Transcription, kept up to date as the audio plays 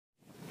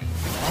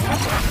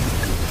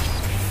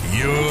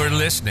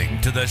listening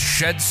to the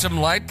Shed Some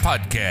Light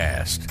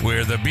podcast,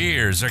 where the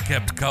beers are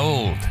kept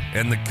cold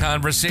and the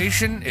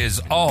conversation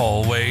is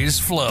always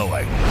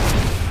flowing.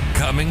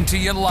 Coming to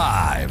you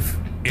live,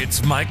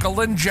 it's Michael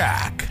and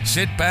Jack.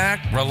 Sit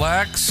back,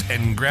 relax,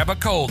 and grab a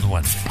cold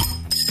one.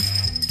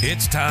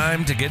 It's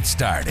time to get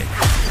started.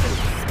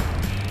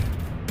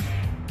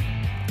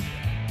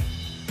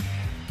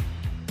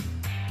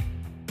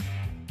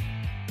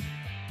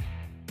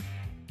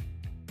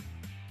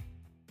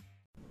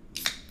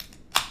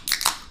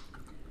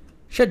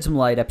 Shed Some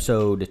Light,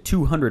 episode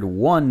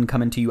 201,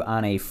 coming to you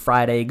on a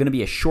Friday. Going to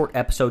be a short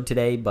episode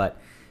today, but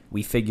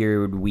we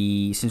figured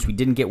since we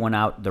didn't get one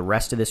out the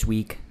rest of this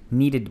week,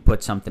 needed to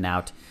put something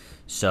out.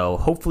 So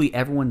hopefully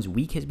everyone's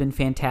week has been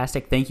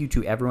fantastic. Thank you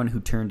to everyone who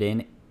tuned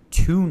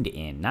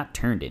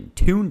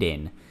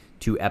in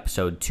to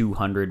episode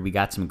 200. We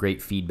got some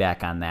great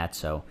feedback on that,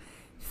 so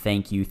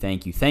thank you.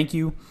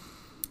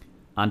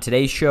 On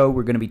today's show,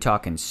 we're going to be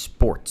talking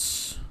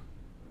sports.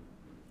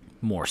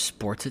 More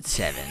sports at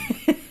 7.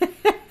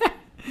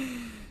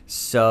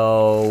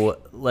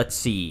 So, let's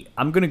see.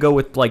 I'm going to go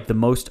with the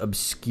most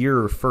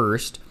obscure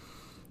first.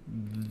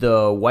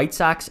 The White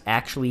Sox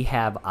actually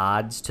have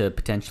odds to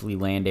potentially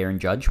land Aaron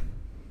Judge.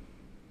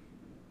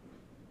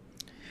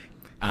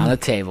 On the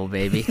table,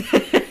 baby.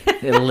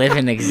 They're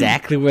living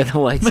exactly where the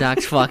White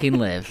Sox fucking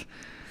live.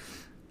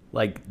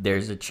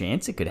 There's a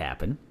chance it could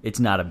happen. It's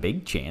not a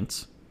big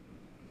chance.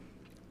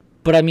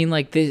 But I mean,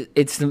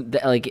 it's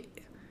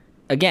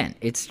again,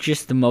 it's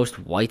just the most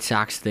White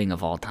Sox thing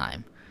of all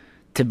time.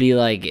 To be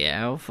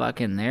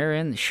fucking they're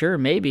in, sure,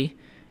 maybe.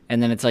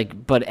 And then it's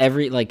but I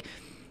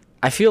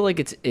feel like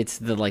it's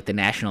the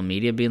national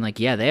media being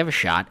yeah, they have a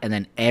shot. And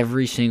then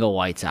every single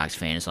White Sox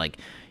fan is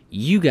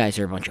you guys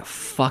are a bunch of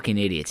fucking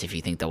idiots if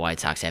you think the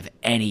White Sox have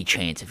any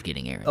chance of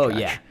getting Aaron Judge. Oh,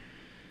 yeah.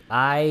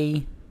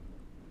 I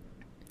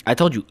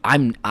told you,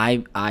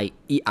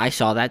 I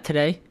saw that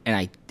today,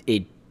 and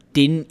it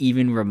didn't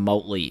even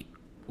remotely,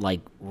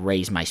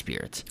 raise my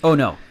spirits. Oh,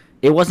 no.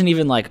 It wasn't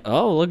even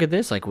oh, look at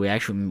this. We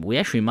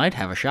actually might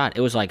have a shot.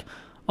 It was oh,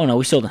 no,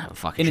 we still don't have a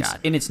fucking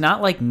shot. And it's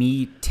not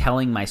me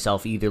telling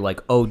myself either,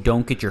 oh,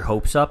 don't get your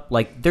hopes up.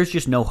 There's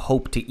just no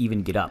hope to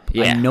even get up.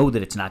 Yeah. I know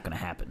that it's not going to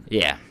happen.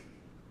 Yeah.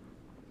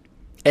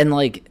 And,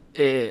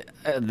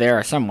 there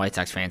are some White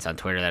Sox fans on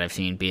Twitter that I've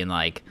seen being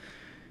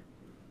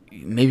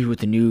maybe with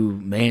the new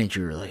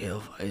manager,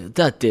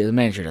 the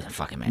manager doesn't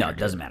fucking matter. No, it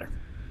doesn't matter.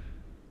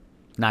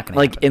 Not going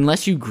to happen.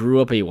 Unless you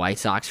grew up a White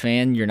Sox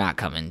fan, you're not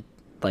coming.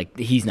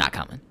 He's not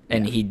coming.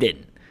 And he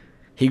didn't.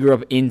 He grew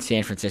up in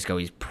San Francisco.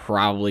 He's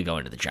probably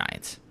going to the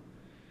Giants.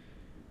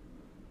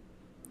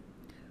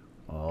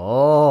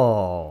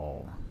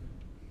 Oh.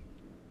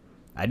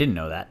 I didn't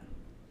know that.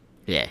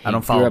 Yeah. I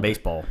don't follow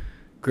baseball.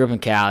 Grew up in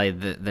Cali.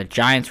 The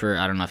Giants were,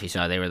 I don't know if you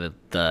saw, they were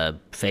the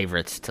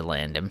favorites to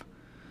land him.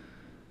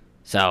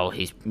 So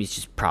he's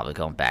just probably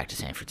going back to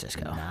San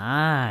Francisco.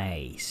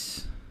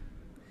 Nice.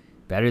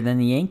 Better than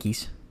the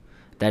Yankees.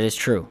 That is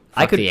true.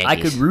 I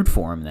could root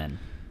for him then.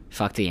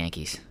 Fuck the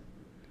Yankees.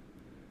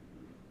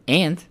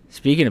 And,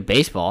 speaking of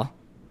baseball,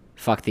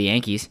 fuck the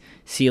Yankees.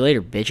 See you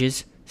later,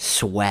 bitches.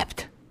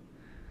 Swept.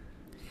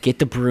 Get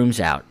the brooms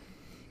out.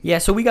 Yeah,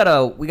 so we got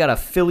a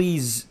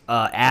Phillies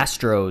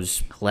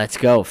Astros. Let's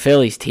go.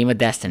 Phillies, team of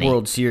destiny.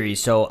 World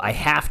Series, so I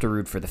have to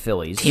root for the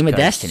Phillies. Team of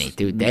destiny,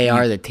 dude. They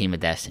are the team of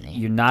destiny.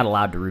 You're not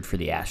allowed to root for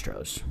the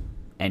Astros.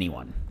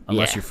 Anyone.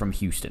 Unless you're from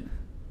Houston.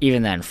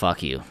 Even then,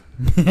 fuck you.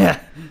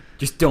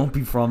 Just don't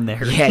be from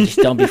there. Yeah, just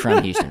don't be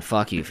from Houston.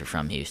 Fuck you if you're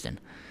from Houston.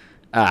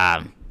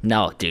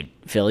 No, dude.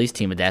 Phillies,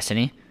 team of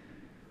destiny.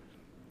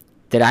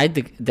 Did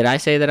I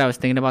say that I was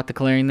thinking about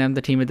declaring them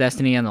the team of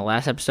destiny on the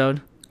last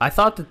episode? I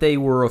thought that they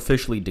were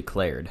officially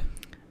declared.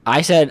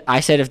 I said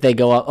if they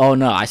go up. Oh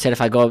no, I said if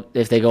they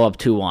go up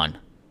 2-1,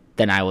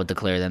 then I will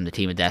declare them the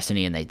team of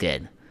destiny, and they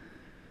did.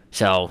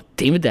 So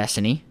team of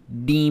destiny,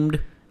 deemed.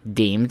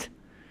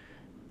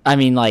 I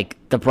mean,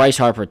 the Bryce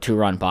Harper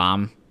 2-run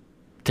bomb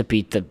to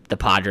beat the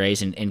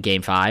Padres in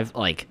Game 5.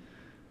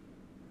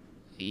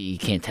 You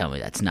can't tell me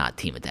that's not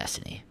team of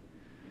destiny.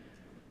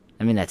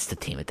 I mean, that's the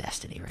team of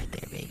destiny right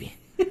there, baby.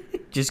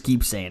 Just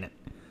keep saying it.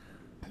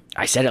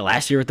 I said it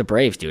last year with the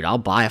Braves, dude. I'll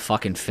buy a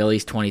fucking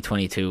Phillies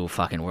 2022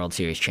 fucking World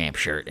Series champ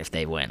shirt if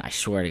they win. I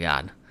swear to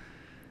God.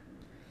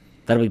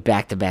 That'll be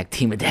back-to-back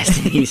team of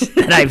destinies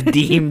that I've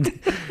deemed.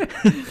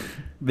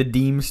 The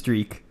deem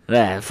streak.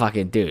 That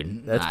fucking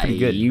dude. That's pretty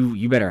good.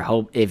 You better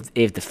hope if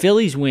the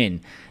Phillies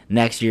win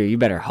next year, you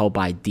better hope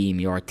I deem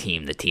your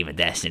team the team of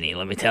destiny.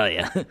 Let me tell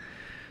you.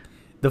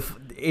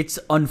 It's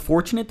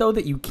unfortunate though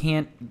that you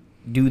can't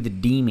do the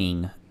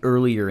deeming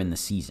earlier in the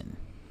season.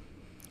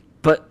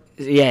 But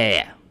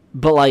yeah.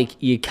 But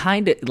you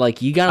kind of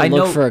you gotta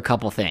look for a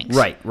couple things.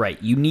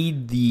 Right. You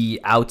need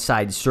the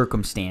outside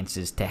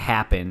circumstances to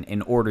happen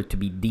in order to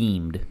be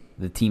deemed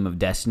the team of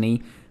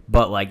destiny.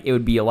 But it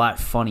would be a lot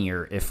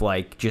funnier if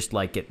just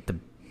at the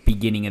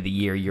beginning of the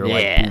year you're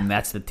boom,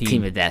 that's the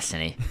team of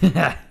destiny.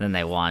 Then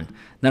they won.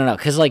 No,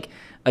 because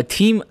a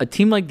team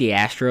like the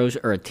Astros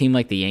or a team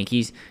like the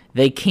Yankees,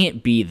 they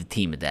can't be the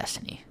team of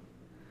destiny.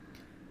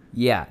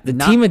 Yeah. The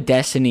Team of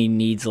Destiny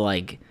needs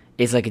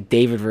it's like a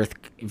David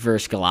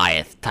versus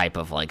Goliath type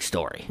of like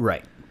story.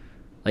 Right.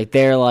 Like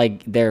they're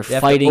They have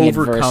fighting to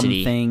overcome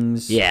adversity.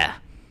 things. Yeah.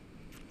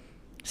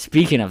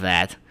 Speaking of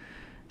that,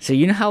 so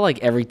you know how like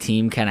every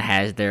team kind of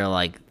has their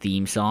like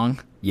theme song?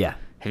 Yeah.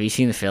 Have you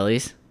seen the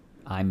Phillies?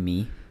 I'm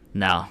me.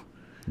 No.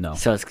 No.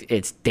 So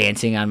it's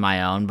Dancing on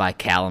My Own by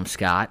Callum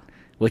Scott,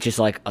 which is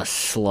like a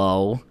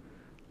slow,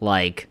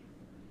 like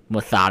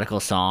methodical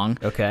song.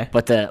 Okay.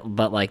 But the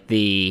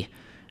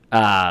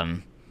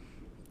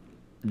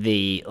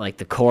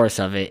chorus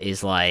of it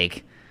is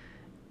like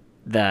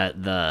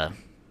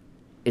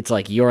it's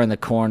like you're in the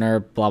corner,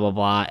 blah blah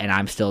blah, and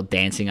I'm still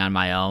dancing on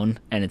my own,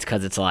 and it's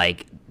because it's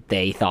like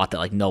they thought that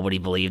like nobody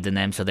believed in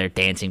them, so they're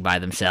dancing by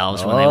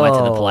themselves when they went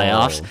to the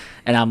playoffs,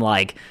 and I'm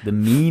like, the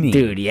meaning,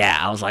 dude, yeah,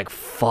 I was like,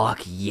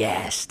 fuck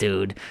yes,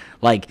 dude,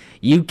 like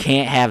you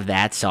can't have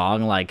that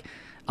song. Like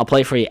I'll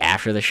play for you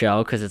after the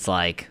show because it's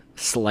like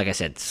I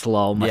said,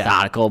 slow,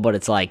 methodical, but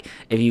it's like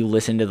if you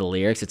listen to the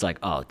lyrics, it's like,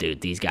 oh, dude,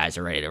 these guys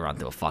are ready to run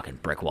through a fucking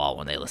brick wall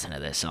when they listen to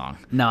this song.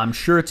 Now, I'm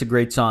sure it's a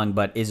great song,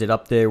 but is it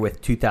up there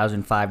with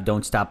 2005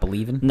 Don't Stop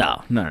Believin'?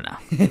 No. No.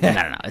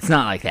 It's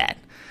not like that.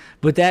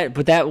 But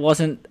that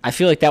wasn't. I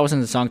feel like that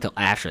wasn't the song till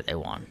after they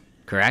won.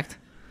 Correct?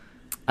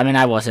 I mean,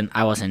 I was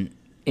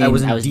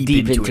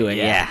deep into it.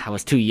 Yeah, I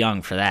was too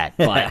young for that.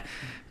 But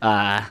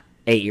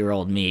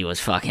 8-year-old me was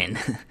fucking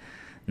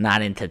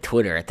not into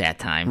Twitter at that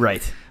time.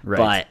 Right.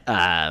 But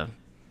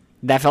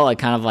that felt like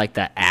kind of like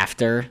the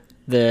after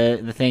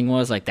the thing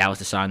was like that was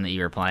the song that you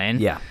were playing.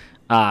 Yeah.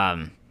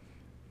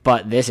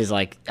 But this is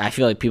like I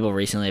feel like people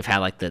recently have had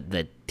like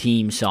the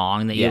team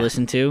song that you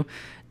listen to.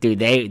 Dude,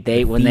 they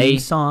team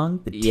song.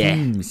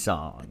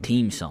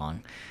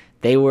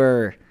 There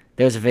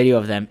was a video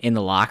of them in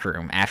the locker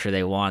room after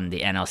they won the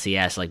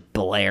NLCS, like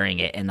blaring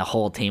it, and the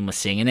whole team was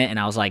singing it, and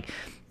I was like,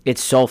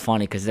 it's so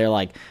funny because they're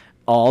like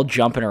all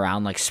jumping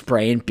around, like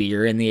spraying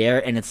beer in the air,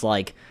 and it's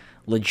like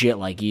legit,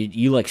 like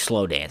you like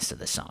slow dance to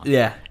this song.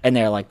 Yeah. And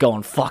they're like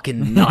going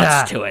fucking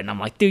nuts to it, and I'm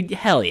like, dude,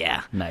 hell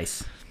yeah.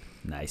 Nice.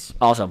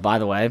 Also, by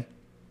the way,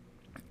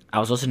 I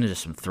was listening to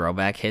some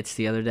throwback hits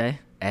the other day,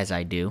 as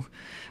I do.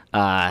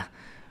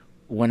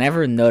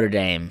 Whenever Notre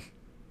Dame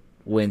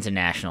wins a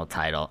national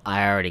title,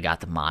 I already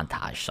got the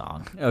montage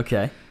song.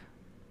 Okay.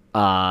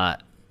 Hall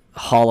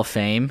of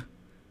Fame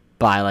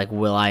by like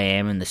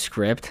will.i.am and The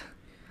Script.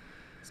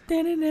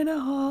 Standing in a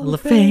Hall of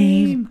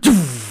Fame.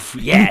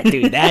 Yeah,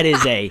 dude, that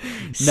is a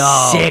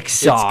sick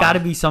song. It's got to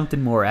be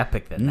something more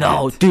epic than that.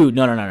 No, dude,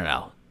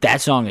 no.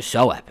 That song is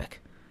so epic.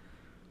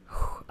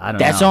 I don't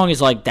know. That song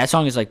is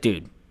like,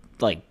 dude,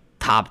 like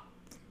top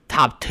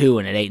 2,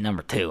 and it ain't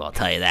number 2. I'll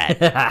tell you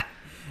that.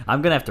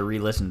 I'm gonna have to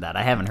re-listen to that.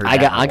 I haven't heard. I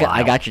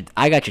got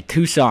you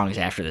 2 songs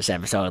after this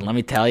episode, and let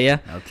me tell you,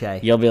 okay,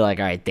 you'll be like,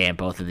 all right, damn,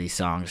 both of these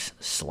songs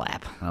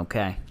slap.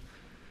 Okay,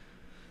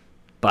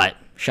 but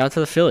shout out to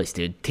the Phillies,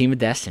 dude. Team of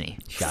Destiny.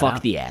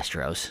 Fuck the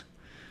Astros.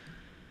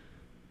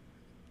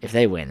 If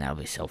they win, that'll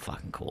be so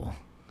fucking cool.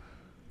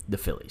 The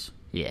Phillies.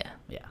 Yeah,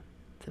 yeah,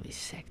 that'd be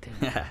sick,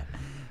 dude.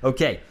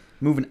 Okay,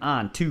 moving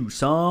on to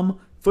some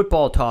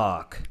football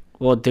talk.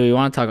 Well, do we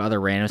want to talk other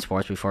random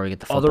sports before we get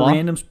to football? Other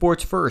random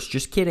sports first.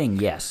 Just kidding.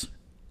 Yes.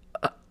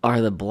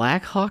 Are the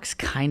Blackhawks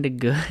kind of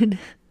good?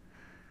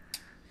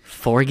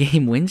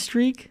 4-game win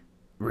streak?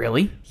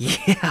 Really?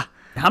 Yeah.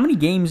 How many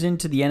games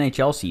into the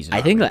NHL season?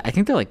 I think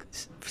they're like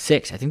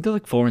 6. I think they're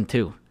like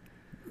 4-2.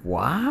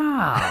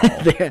 Wow.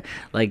 they're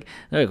like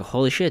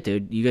holy shit,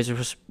 dude. You guys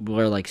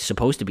were like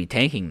supposed to be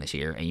tanking this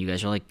year, and you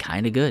guys are like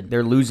kind of good.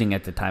 They're losing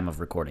at the time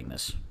of recording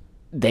this.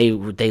 They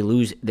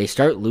lose. They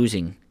start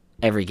losing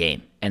every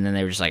game, and then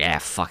they were just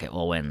like, fuck it,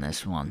 we'll win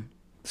this one.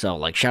 So,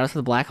 like, shout out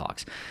to the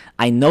Blackhawks.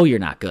 I know you're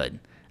not good.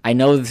 I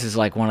know this is,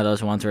 like, one of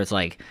those ones where it's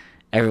like,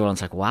 everyone's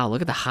like, wow,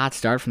 look at the hot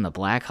start from the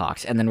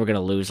Blackhawks, and then we're going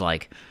to lose,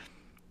 like,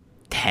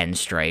 10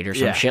 straight or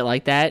some shit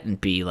like that and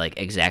be, like,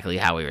 exactly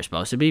how we were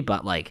supposed to be,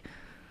 but, like,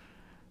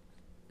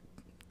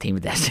 Team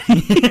of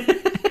Destiny.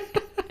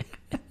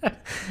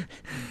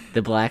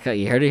 The Blackhawks,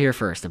 you heard it here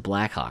first, the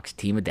Blackhawks,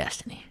 Team of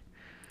Destiny.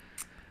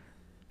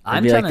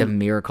 It'd be like the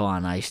Miracle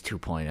on Ice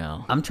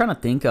 2.0. I'm trying to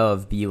think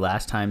of the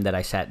last time that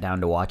I sat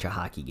down to watch a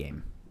hockey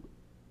game.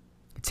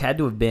 It's had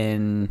to have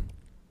been...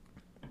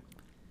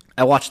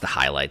 I watched the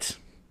highlights.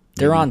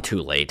 They're on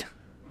too late.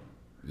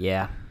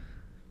 Yeah.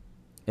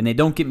 And they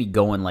don't get me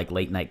going like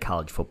late night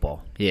college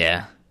football.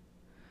 Yeah.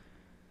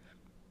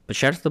 But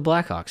shout out to the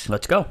Blackhawks.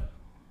 Let's go.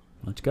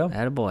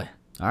 Attaboy.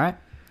 All right.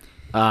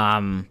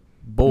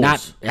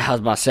 Bulls. I was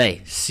about to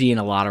say, seeing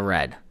a lot of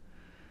red.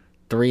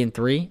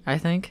 3-3, I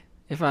think.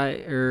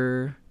 3-3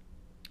 or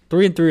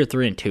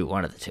 3-2,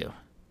 one of the two.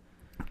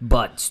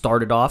 But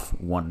started off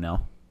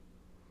 1-0.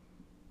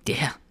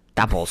 Yeah,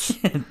 doubles.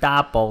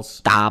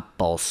 Doubles.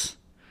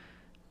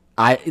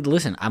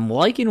 Listen, I'm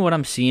liking what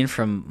I'm seeing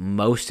from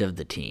most of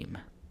the team.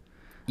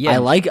 Yeah. I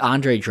like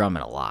Andre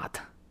Drummond a lot.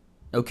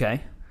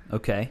 Okay.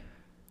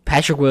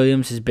 Patrick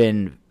Williams has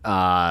been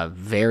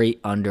very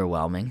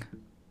underwhelming.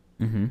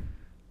 Mm-hmm.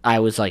 I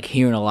was like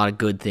hearing a lot of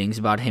good things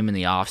about him in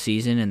the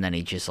offseason, and then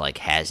he just like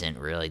hasn't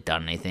really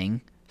done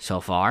anything. so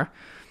far.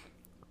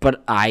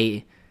 But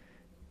I'm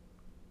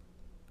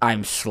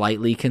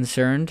slightly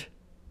concerned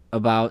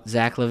about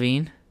Zach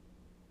LaVine.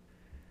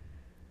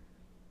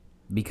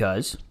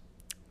 Because?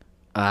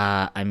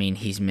 I mean,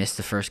 he's missed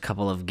the first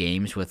couple of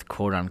games with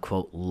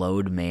quote-unquote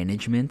load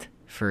management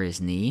for his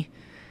knee.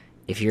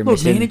 If you're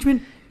missing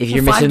management? if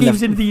you're Well, 5 missing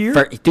games into the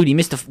year? dude, he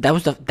missed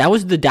that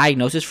was the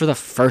diagnosis for the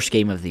first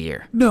game of the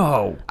year.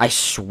 No. I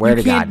swear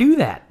to You can't God, do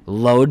that.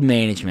 load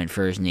management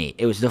for his knee.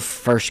 It was the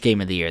first game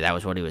of the year. That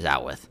was what he was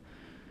out with.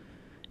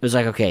 It was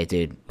like, okay,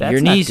 dude, That's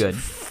your not knee's good.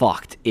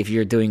 fucked if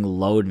you're doing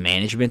load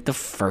management the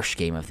first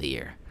game of the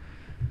year.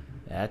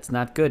 That's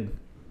not good.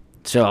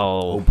 So,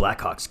 Oh,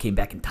 Blackhawks came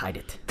back and tied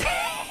it.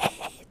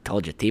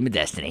 told you, Team of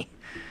Destiny.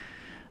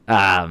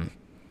 I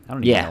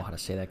don't even Yeah. know how to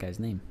say that guy's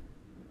name.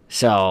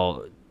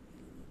 So,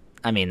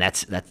 I mean,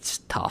 that's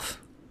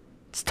tough.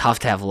 It's tough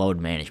to have load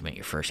management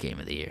your first game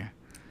of the year.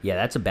 Yeah,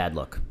 that's a bad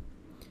look.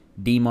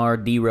 DeMar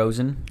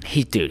DeRozan.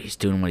 He's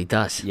doing what he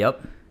does.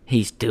 Yep.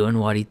 He's doing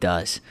what he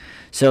does.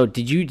 So,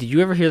 did you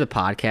ever hear the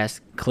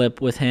podcast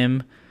clip with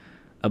him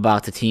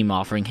about the team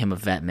offering him a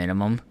vet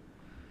minimum?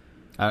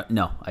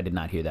 No, I did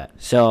not hear that.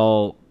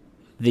 So,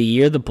 the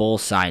year the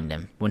Bulls signed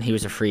him, when he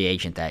was a free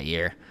agent that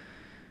year,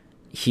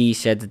 he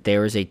said that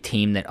there was a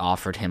team that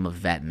offered him a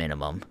vet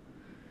minimum.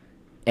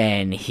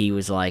 And he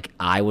was like,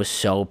 I was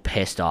so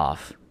pissed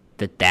off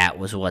that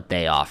was what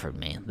they offered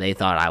me. They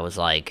thought I was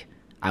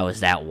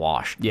that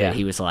washed. Yeah. That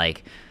he was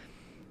like,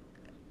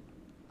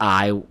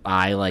 I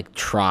like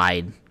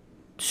tried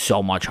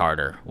so much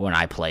harder when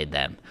I played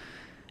them.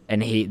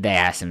 And they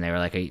asked him, they were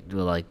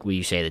like, will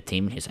you say the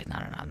team? And he was like, no,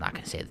 I'm not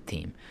gonna say the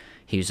team.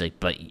 He was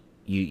like, but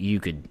you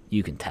can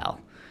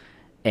tell.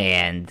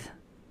 And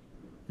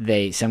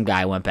some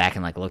guy went back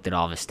and like looked at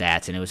all of his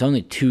stats, and it was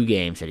only 2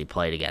 games that he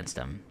played against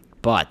them.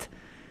 But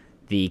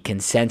the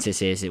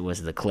consensus is it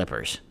was the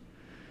Clippers.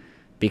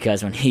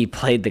 Because when he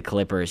played the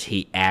Clippers,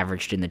 he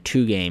averaged in the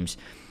 2 games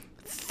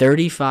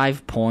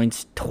 35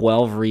 points,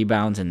 12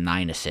 rebounds, and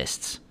 9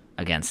 assists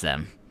against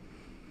them.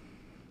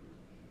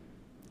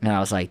 And I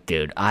was like,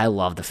 dude, I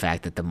love the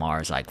fact that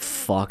DeMar is like,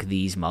 fuck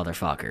these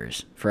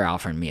motherfuckers for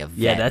offering me a vet.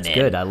 Yeah, that's min.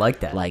 good. I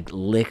like that. Like,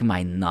 lick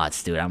my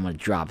nuts, dude. I'm going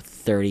to drop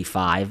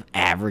 35,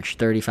 average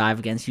 35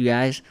 against you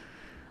guys.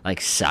 Like,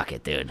 suck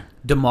it, dude.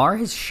 DeMar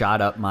has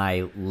shot up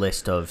my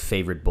list of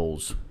favorite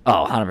Bulls.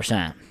 Oh,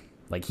 100%.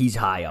 Like, he's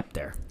high up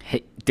there.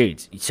 Hey, dude,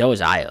 so is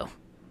Io.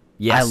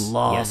 Yes. I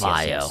love yes,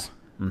 Io. yes.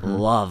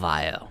 Love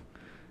Io.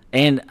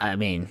 And, I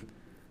mean,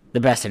 the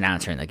best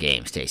announcer in the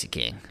game, Stacey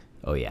King.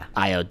 Oh, yeah.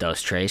 Io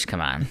Dos Tres,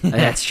 come on.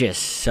 That's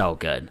just so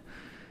good.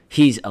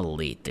 He's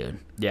elite, dude.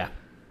 Yeah.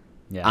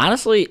 Yeah.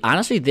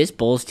 Honestly, this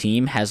Bulls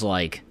team has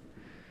like,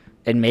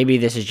 and maybe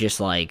this is just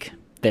like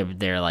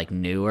they're like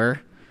newer,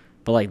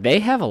 but like they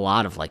have a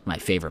lot of like my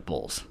favorite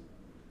Bulls.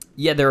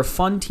 Yeah, they're a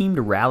fun team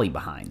to rally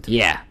behind.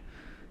 Yeah,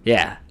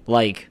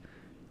 like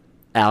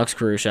Alex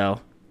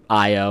Caruso,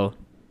 Io.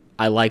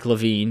 I like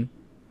LaVine.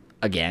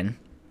 Again,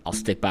 I'll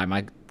stick by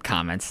my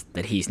comments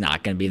that he's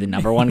not going to be the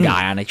number 1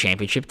 guy on a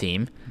championship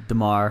team.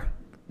 DeMar,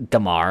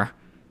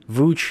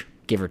 Vooch,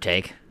 give or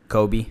take.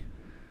 Kobe.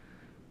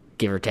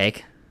 Give or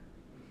take.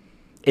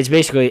 It's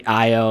basically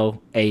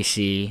Io,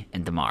 AC,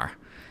 and DeMar.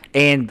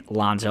 And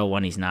Lonzo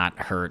when he's not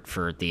hurt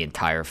for the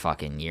entire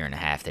fucking year and a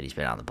half that he's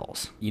been on the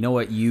Bulls. You know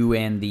what you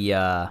and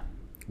the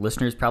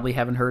listeners probably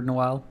haven't heard in a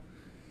while?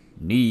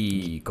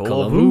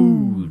 Nikola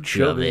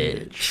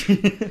Vucevic.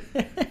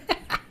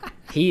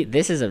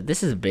 This is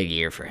a big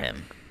year for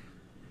him.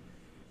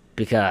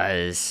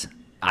 Because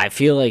I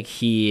feel like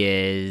he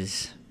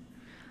is,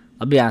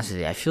 I'll be honest with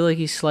you, I feel like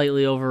he's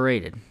slightly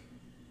overrated.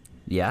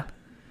 Yeah,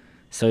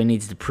 So he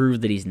needs to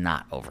prove that he's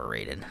not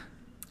overrated.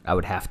 I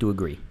would have to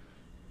agree.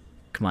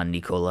 Come on,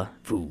 Nikola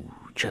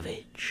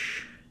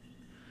Vucevic.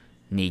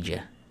 Need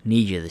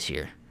you this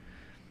year.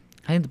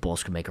 I think the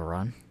Bulls can make a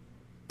run.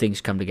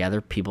 Things come together.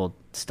 People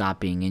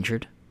stop being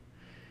injured.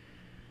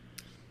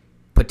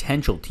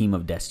 Potential team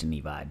of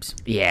destiny vibes.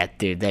 Yeah,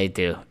 dude, they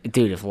do.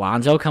 Dude, if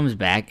Lonzo comes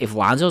back, if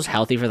Lonzo's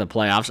healthy for the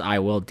playoffs, I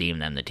will deem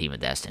them the team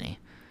of destiny.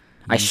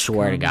 I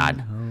swear to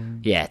God.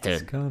 Home. Yeah,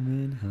 dude.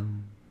 Coming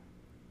home.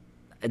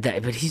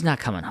 But he's not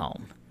coming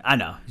home. I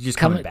know. He's just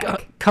coming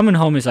back. Coming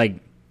home is like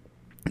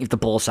if the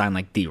Bulls sign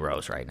like D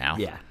Rose right now.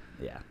 Yeah.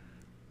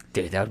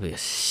 Dude, that would be a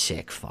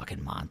sick fucking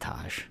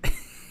montage.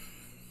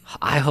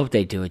 I hope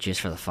they do it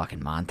just for the fucking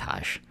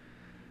montage.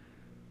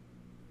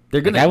 They're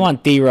gonna. I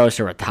want D Rose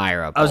to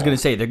retire a Bull. I was gonna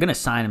say they're gonna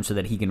sign him so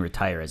that he can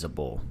retire as a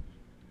Bull.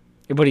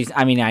 But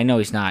I know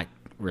he's not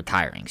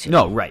retiring soon.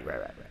 No, right.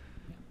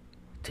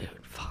 Dude,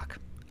 fuck.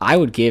 I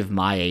would give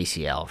my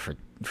ACL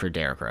for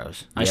Derrick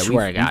Rose. I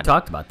swear to God. We've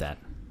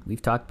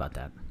talked about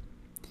that.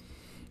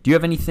 Do you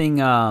have anything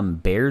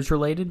Bears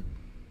related?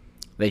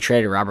 They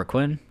traded Robert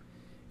Quinn.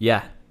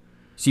 Yeah.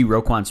 See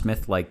Roquan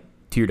Smith like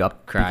teared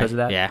up because of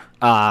that? Yeah.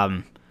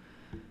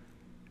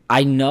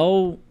 I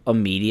know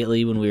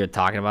immediately when we were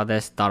talking about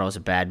this, thought it was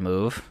a bad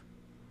move.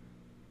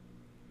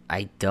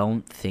 I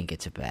don't think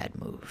it's a bad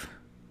move.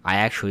 I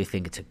actually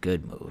think it's a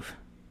good move.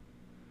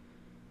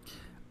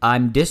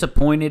 I'm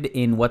disappointed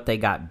in what they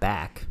got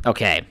back.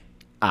 Okay,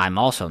 I'm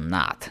also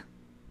not.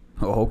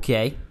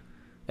 Okay.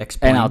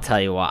 Explain. And I'll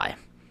tell you why.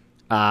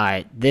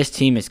 This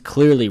team is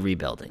clearly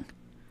rebuilding.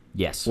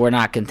 Yes. We're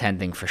not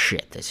contending for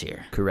shit this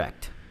year.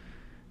 Correct.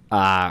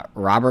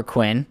 Robert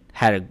Quinn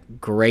had a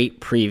great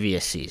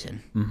previous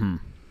season.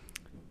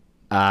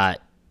 Mm-hmm.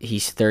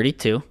 He's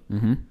 32.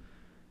 Mm-hmm.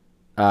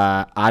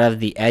 Out of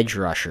the edge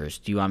rushers,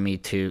 do you want me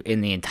to,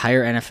 in the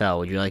entire NFL,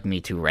 would you like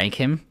me to rank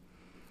him?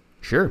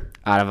 Sure.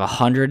 Out of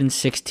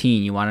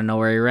 116, you want to know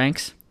where he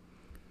ranks?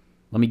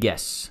 Let me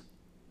guess.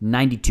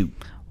 92.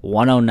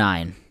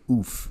 109.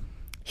 Oof.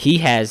 He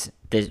has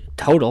the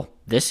total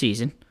this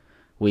season.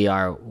 We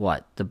are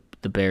what?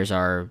 The Bears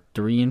are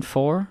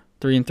 3-4,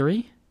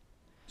 3-3,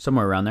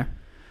 Somewhere around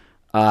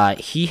there.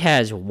 He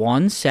has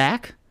 1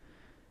 sack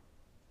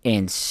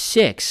and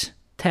 6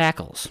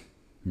 tackles.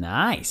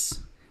 Nice.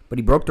 But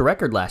he broke the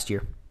record last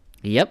year.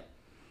 Yep.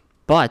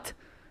 But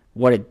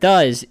what it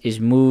does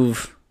is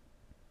move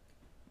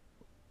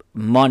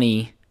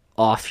money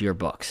off your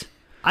books.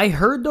 I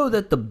heard, though,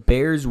 that the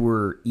Bears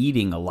were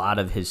eating a lot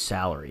of his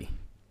salary.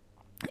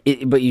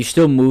 But you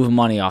still move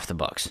money off the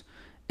books.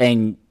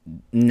 And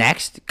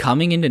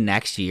coming into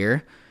next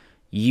year,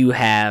 you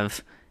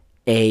have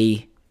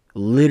a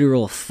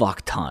literal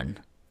fuck ton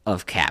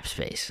of cap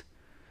space.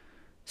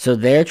 So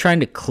they're trying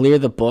to clear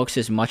the books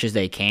as much as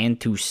they can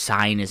to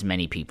sign as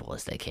many people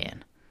as they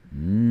can.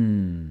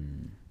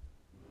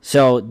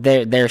 So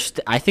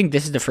I think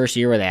this is the first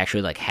year where they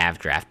actually like have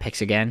draft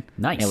picks again.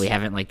 Nice. And we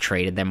haven't like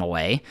traded them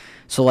away.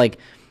 So like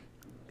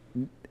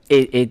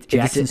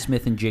Jackson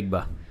Smith and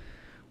Jigba.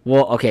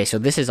 Well, okay, so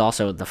this is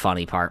also the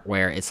funny part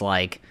where it's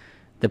like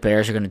the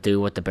Bears are going to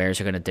do what the Bears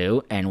are going to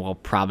do, and we're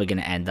probably going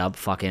to end up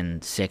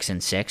fucking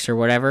 6-6 or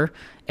whatever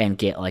and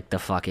get like the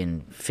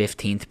fucking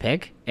 15th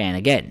pick, and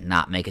again,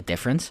 not make a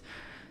difference.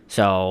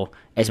 So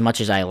as much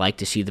as I like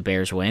to see the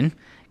Bears win,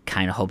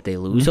 kind of hope they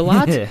lose a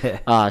lot,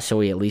 so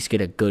we at least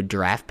get a good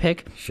draft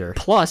pick. Sure.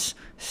 Plus,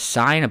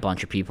 sign a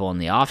bunch of people in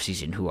the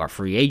offseason who are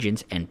free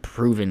agents and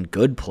proven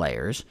good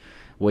players,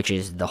 which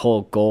is the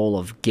whole goal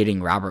of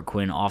getting Robert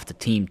Quinn off the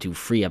team to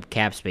free up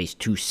cap space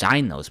to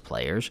sign those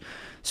players.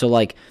 So,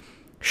 like,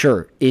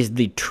 sure, is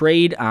the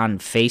trade on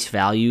face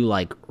value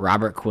like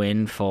Robert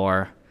Quinn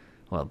for,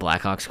 what,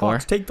 Blackhawks score?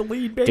 Hawks take the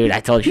lead, baby. Dude, I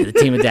told you, the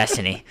team of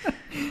destiny.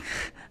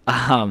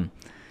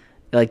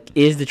 Like,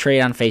 is the trade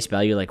on face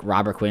value like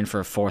Robert Quinn for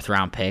a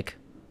 4th-round pick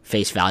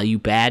face value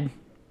bad?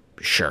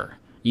 Sure,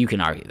 you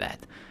can argue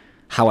that.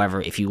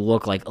 However, if you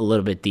look like a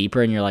little bit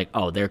deeper and you're like,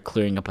 oh, they're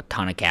clearing up a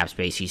ton of cap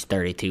space, he's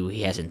 32,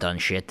 he hasn't done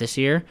shit this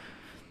year,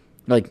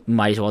 like,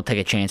 might as well take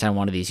a chance on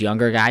one of these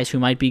younger guys who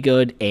might be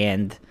good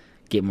and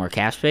get more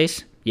cap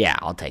space. Yeah,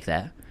 I'll take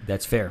that.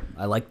 That's fair.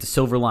 I like the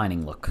silver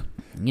lining look.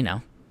 You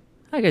know,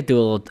 I gotta do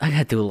a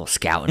little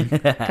scouting.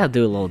 Gotta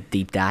do a little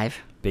deep dive.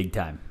 Big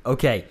time.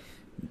 Okay,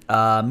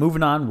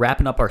 moving on,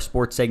 wrapping up our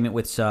sports segment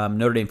with some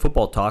Notre Dame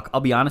football talk.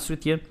 I'll be honest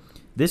with you,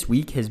 this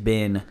week has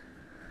been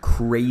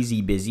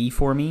crazy busy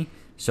for me.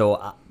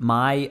 So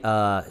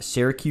my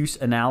Syracuse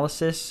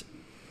analysis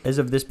as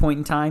of this point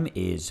in time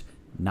is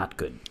not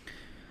good.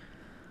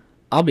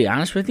 I'll be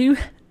honest with you,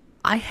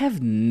 I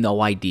have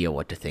no idea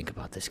what to think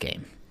about this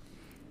game.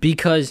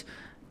 Because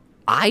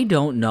I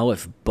don't know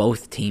if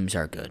both teams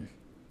are good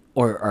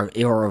or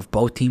if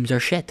both teams are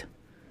shit.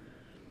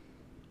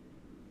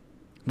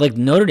 Like,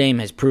 Notre Dame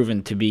has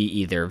proven to be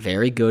either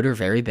very good or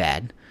very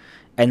bad.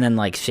 And then,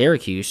 like,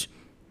 Syracuse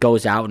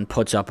goes out and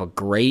puts up a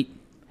great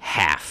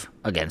half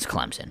against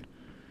Clemson.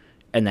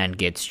 And then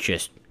gets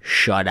just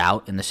shut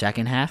out in the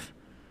second half.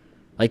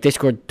 Like, they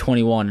scored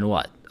 21 in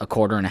what? A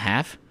quarter and a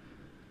half?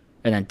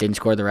 And then didn't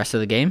score the rest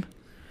of the game?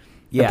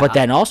 Yeah. But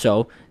then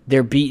also,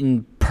 they're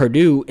beating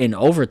Purdue in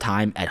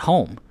overtime at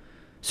home.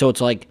 So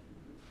it's like,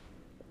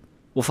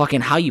 well,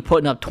 fucking how you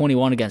putting up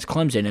 21 against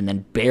Clemson and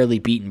then barely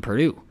beating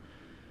Purdue?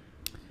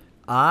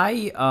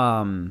 I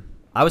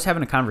was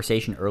having a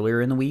conversation earlier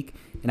in the week,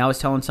 and I was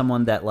telling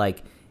someone that,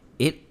 like,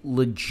 it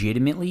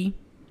legitimately,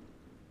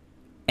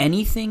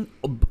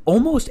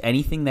 almost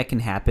anything that can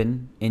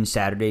happen in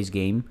Saturday's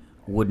game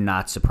would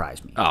not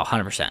surprise me. Oh,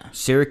 100%.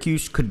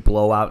 Syracuse could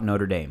blow out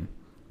Notre Dame.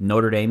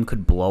 Notre Dame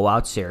could blow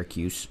out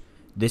Syracuse.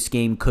 This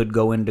game could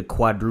go into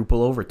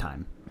quadruple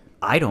overtime.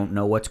 I don't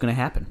know what's going to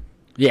happen.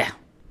 Yeah.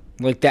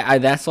 Like,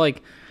 that's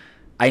like,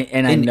 I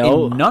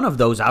know. And none of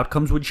those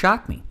outcomes would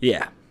shock me.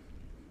 Yeah.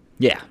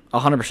 Yeah,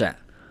 100%.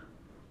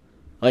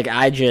 Like,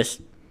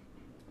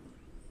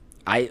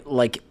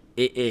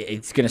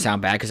 it's going to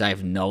sound bad because I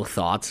have no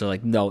thoughts or,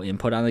 like, no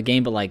input on the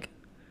game, but, like,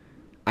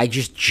 I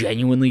just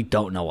genuinely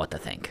don't know what to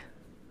think.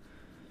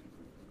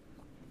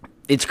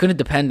 It's going to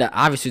depend,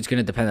 obviously, it's going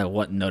to depend on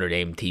what Notre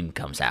Dame team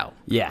comes out.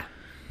 Yeah.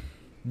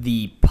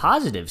 The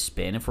positive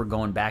spin, if we're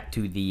going back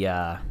to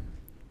the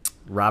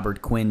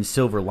Robert Quinn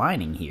silver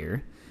lining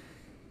here,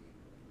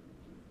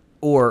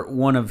 or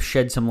one of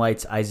Shed Some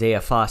Light's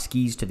Isaiah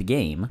Foskey's to the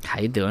game.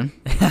 How you doing?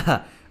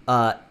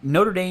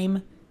 Notre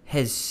Dame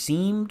has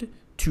seemed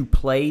to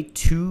play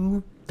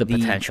to the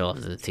potential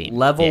of the team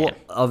level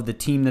of the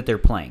team that they're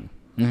playing.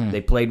 Mm-hmm.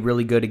 They played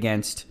really good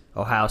against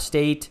Ohio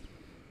State,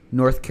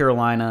 North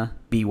Carolina,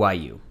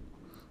 BYU.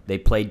 They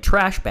played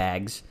trash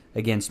bags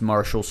against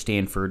Marshall,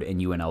 Stanford,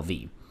 and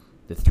UNLV.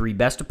 The 3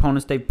 best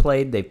opponents they've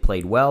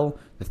played well.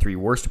 The 3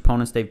 worst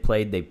opponents they've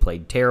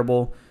played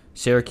terrible.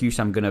 Syracuse,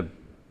 I'm going to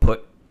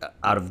put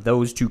out of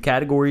those 2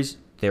 categories,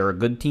 they're a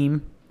good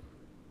team.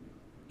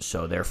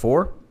 So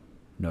therefore,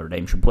 Notre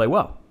Dame should play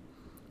well.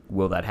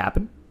 Will that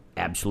happen?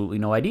 Absolutely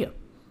no idea.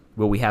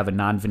 Will we have a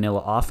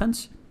non-vanilla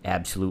offense?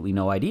 Absolutely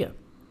no idea.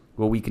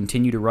 Will we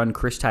continue to run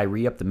Chris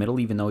Tyree up the middle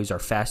even though he's our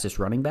fastest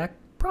running back?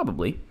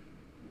 Probably.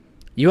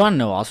 You want to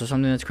know also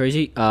something that's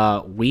crazy?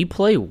 We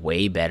play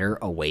way better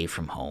away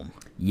from home.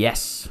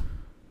 Yes.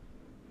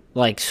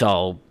 Like,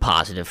 so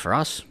positive for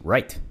us.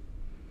 Right.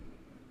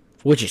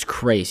 Which is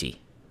crazy.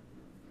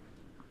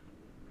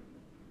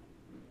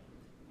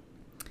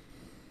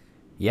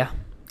 Yeah,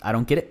 I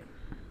don't get it.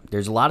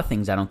 There's a lot of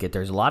things I don't get.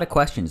 There's a lot of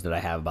questions that I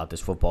have about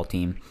this football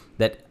team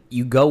that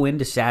you go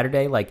into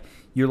Saturday, like,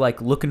 you're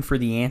like looking for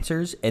the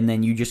answers, and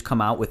then you just come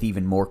out with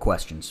even more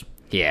questions.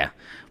 Yeah.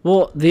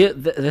 Well,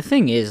 the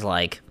thing is,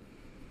 like,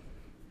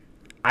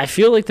 I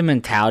feel like the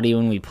mentality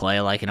when we play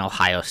like an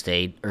Ohio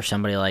State or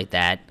somebody like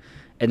that,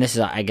 and this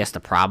is, I guess, the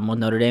problem with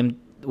Notre Dame,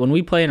 when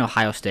we play an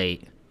Ohio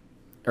State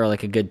or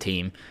like a good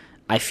team,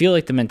 I feel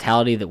like the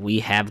mentality that we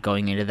have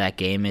going into that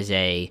game is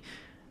a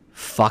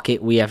fuck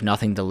it, we have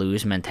nothing to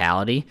lose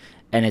mentality.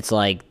 And it's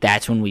like,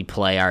 that's when we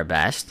play our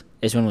best,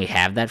 is when we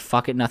have that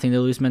fuck it, nothing to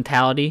lose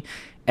mentality.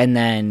 And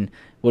then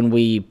when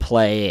we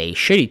play a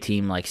shitty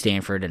team like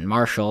Stanford and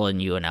Marshall and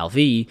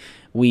UNLV,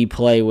 we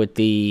play with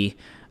the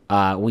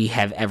we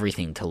have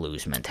everything to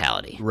lose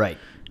mentality. Right.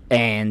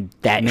 And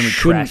that and then we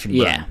shouldn't, crash and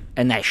burn. yeah,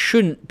 and that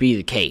shouldn't be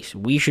the case.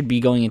 We should be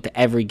going into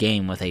every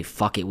game with a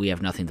fuck it, we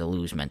have nothing to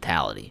lose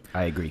mentality.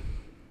 I agree.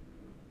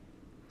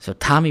 So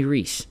Tommy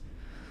Rees,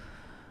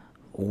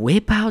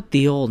 whip out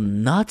the old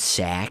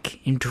nutsack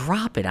and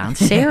drop it on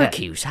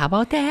Syracuse. How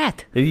about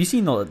that? Have you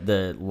seen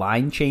the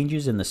line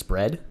changes in the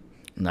spread?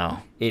 No.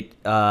 It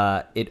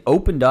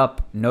opened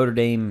up, Notre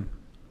Dame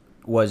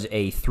was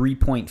a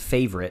 3-point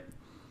favorite,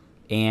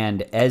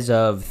 and as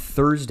of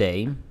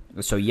Thursday,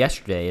 so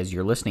yesterday, as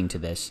you're listening to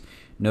this,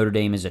 Notre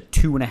Dame is a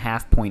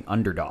 2.5-point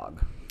underdog.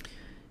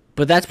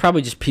 But that's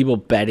probably just people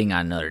betting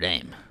on Notre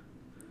Dame.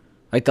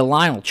 Like, the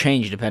line will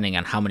change depending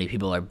on how many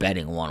people are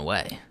betting one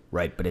way.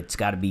 Right, but it's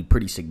got to be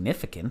pretty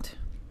significant.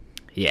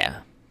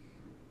 Yeah.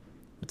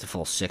 It's a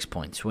full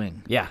 6-point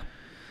swing. Yeah.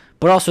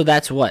 But also,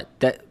 that's what?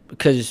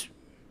 Because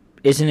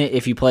isn't it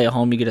if you play at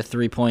home, you get a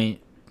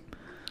 3-point?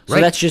 So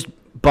Right. that's just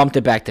bumped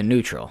it back to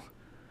neutral.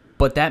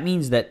 But that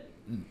means that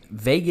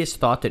Vegas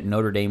thought that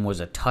Notre Dame was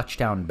a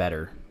touchdown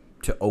better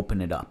to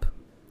open it up.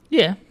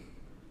 Yeah.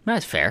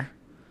 That's fair.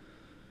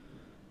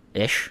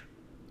 Ish.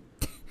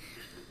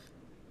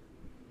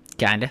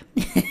 Kinda.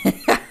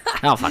 I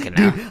don't fucking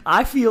know. Dude,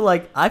 I feel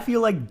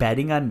like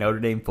betting on Notre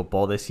Dame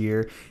football this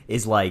year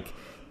is like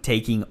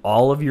taking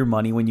all of your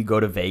money when you go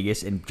to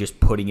Vegas and just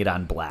putting it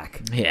on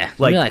black. Yeah.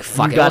 Like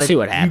fuck you it, we'll see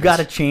what happens. You got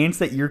a chance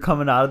that you're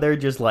coming out of there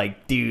just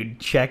like, dude,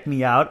 check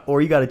me out.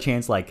 Or you got a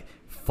chance like,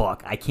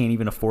 fuck, I can't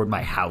even afford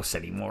my house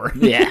anymore.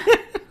 Yeah.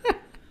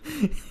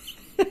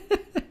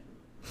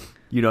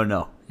 You don't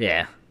know.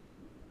 Yeah.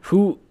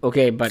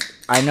 Okay, but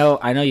I know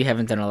you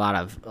haven't done a lot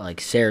of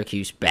like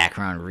Syracuse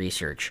background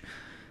research.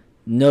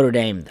 Notre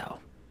Dame though.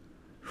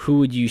 Who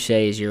would you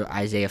say is your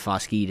Isaiah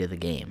Foskey to the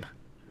game?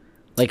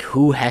 Like,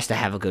 who has to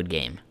have a good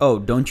game? Oh,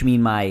 don't you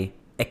mean my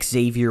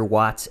Xavier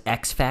Watts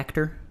X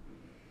Factor?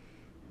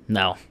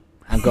 No.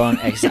 I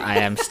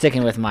am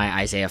sticking with my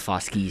Isaiah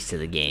Foskeys to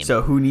the game.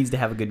 So who needs to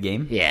have a good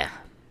game? Yeah.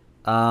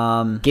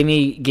 Give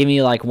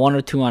me like 1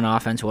 or 2 on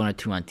offense, 1 or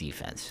 2 on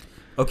defense.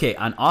 Okay,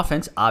 on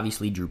offense,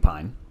 obviously Drew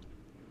Pine.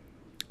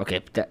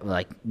 Okay,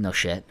 no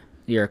shit.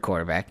 You're a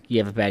quarterback. You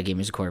have a bad game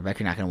as a quarterback.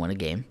 You're not going to win a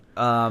game.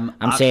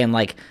 I'm saying,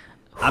 like,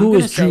 who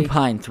is Drew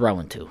Pine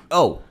throwing to?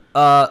 Oh,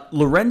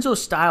 Lorenzo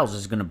Styles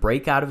is going to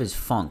break out of his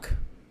funk.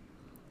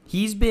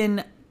 He's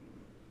been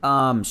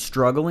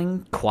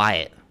struggling.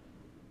 Quiet.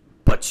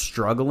 But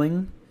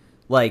struggling.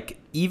 Like,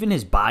 even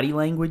his body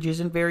language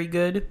isn't very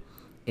good.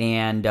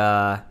 And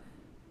I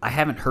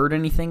haven't heard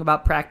anything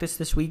about practice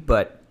this week,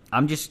 but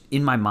I'm just,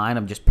 in my mind,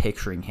 I'm just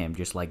picturing him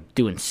just like...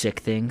 doing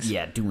sick things?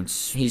 Yeah, doing...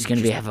 He's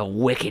going to have a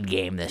wicked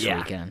game this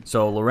weekend.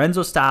 So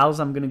Lorenzo Styles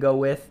I'm going to go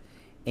with.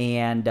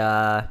 And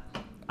I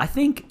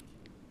think...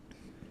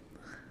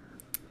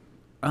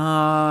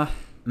 I'm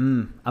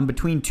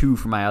between 2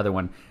 for my other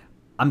one.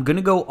 I'm going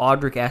to go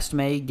Audric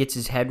Estime, gets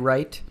his head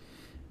right,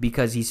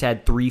 because he's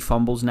had 3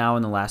 fumbles now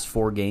in the last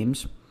 4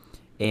 games.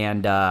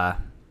 And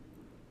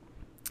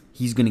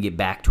he's going to get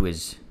back to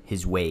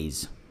his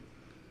ways.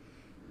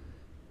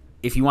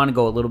 If you want to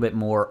go a little bit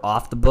more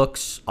off the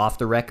books, off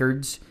the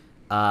records,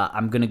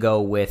 I'm going to go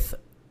with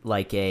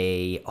like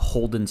a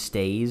Holden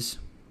Stays,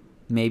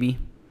 maybe,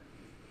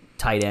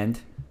 tight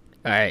end.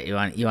 All right, you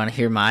want to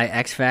hear my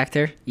X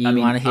Factor? You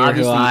want to hear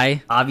who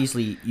I...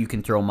 Obviously, you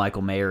can throw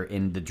Michael Mayer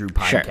in the Drew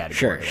Pine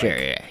category. Sure,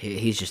 yeah.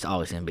 He's just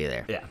always going to be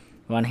there. Yeah.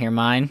 You want to hear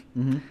mine?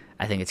 Mm-hmm.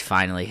 I think it's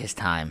finally his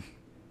time.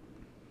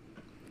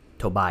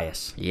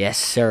 Tobias. Yes,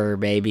 sir,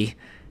 baby.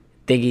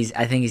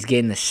 I think he's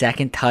getting the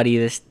second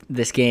tutty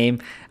this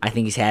game. I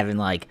think he's having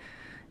like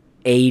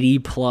 80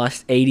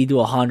 to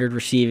 100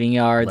 receiving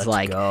yards.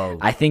 Let's go.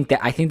 I think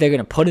they're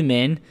gonna put him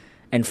in,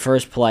 and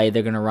first play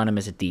they're gonna run him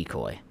as a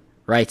decoy,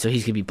 right? So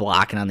he's gonna be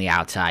blocking on the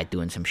outside,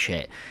 doing some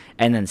shit,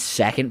 and then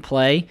second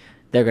play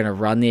they're gonna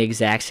run the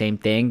exact same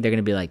thing. They're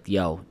gonna be like,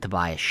 "Yo,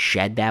 Tobias,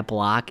 shed that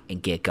block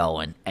and get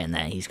going," and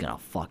then he's gonna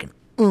fucking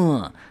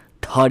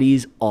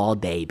tutties all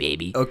day,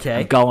 baby.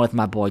 Okay. I'm going with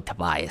my boy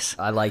Tobias.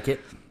 I like it.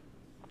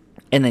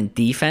 And then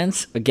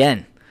defense,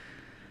 again,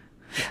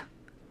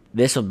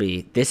 this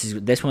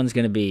one's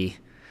gonna be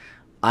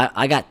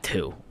I got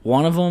two.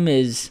 One of them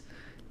is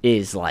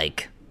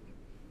like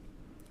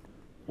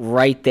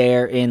right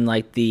there in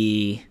like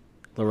the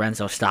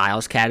Lorenzo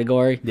Styles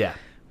category. Yeah.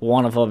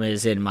 One of them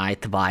is in my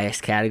Tobias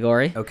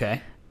category.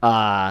 Okay.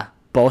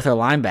 Both are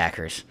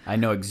linebackers. I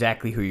know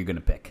exactly who you're going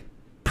to pick.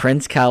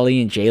 Prince Kelly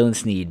and Jalen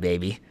Sneed,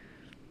 baby.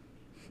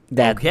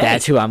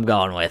 That's who I'm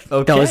going with.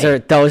 Okay.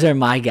 Those are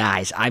my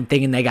guys. I'm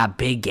thinking they got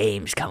big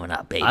games coming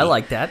up, baby. I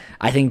like that.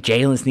 I think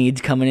Jalen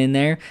Sneed's coming in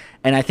there,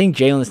 and I think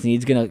Jalen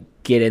Sneed's gonna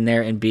get in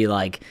there and be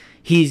like,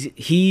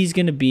 he's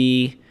gonna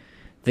be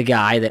the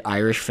guy that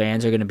Irish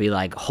fans are gonna be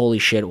like, holy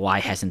shit, why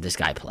hasn't this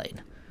guy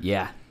played?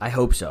 Yeah, I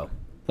hope so.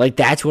 Like,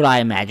 that's what I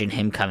imagine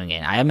him coming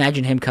in. I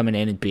imagine him coming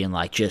in and being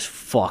like just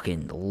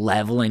fucking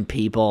leveling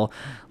people,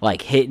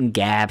 like hitting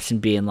gaps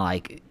and being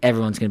like,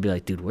 everyone's going to be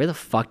like, dude, where the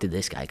fuck did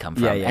this guy come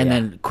from? Yeah.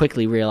 Then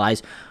quickly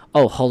realize,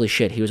 oh, holy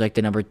shit, he was like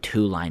the number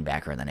 2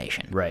 linebacker in the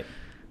nation. Right.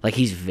 Like,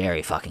 he's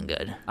very fucking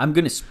good. I'm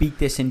going to speak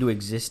this into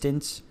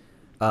existence.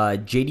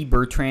 J.D.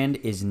 Bertrand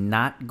is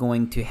not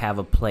going to have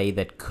a play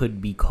that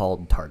could be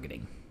called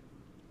targeting.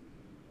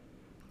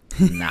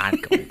 Not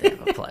going to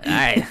have a play. All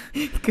right.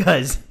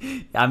 Because,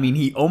 I mean,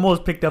 he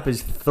almost picked up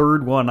his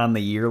third one on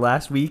the year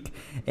last week,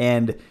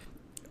 and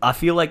I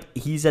feel like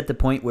he's at the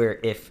point where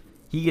if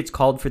he gets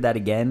called for that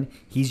again,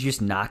 he's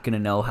just not going to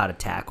know how to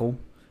tackle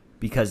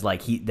because,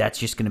 like, that's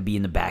just going to be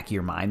in the back of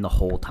your mind the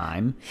whole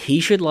time. He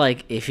should,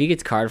 like, if he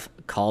gets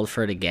called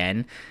for it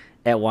again,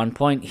 at one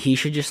point, he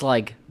should just,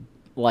 like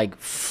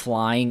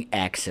flying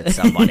X at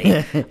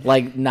somebody.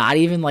 Like, not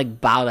even,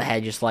 like, bow the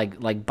head, just,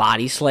 like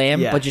body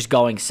slam, Yeah. but just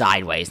going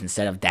sideways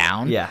instead of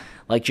down. Yeah.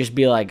 Like, just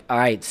be like, all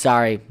right,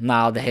 sorry,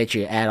 not allowed to hit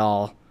you at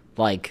all.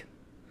 Like,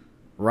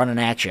 running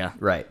at you.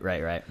 Right.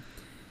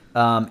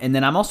 And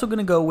then I'm also going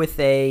to go with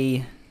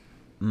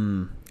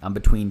I'm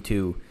between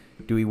two.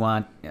 Do we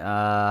want...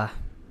 I'm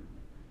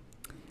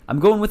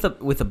going with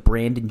a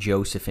Brandon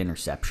Joseph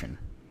interception.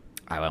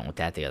 I went with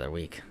that the other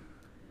week.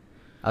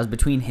 I was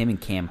between him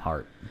and Cam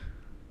Hart.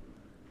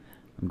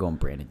 I'm going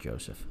Brandon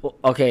Joseph. Well,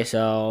 okay,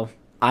 so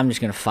I'm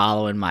just going to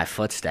follow in my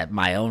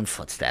own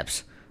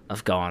footsteps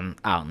of going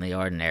out in the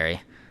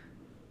ordinary.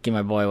 Give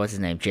my boy, what's his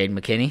name, Jaden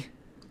McKinney?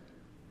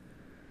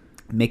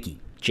 Mickey.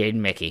 Jaden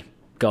Mickey.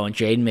 Going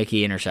Jaden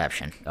Mickey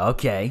interception.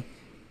 Okay.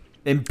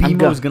 And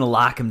BMO's going to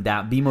lock him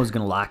down. BMO's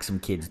going to lock some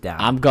kids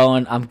down. I'm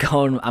going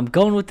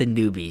with the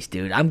newbies,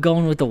 dude. I'm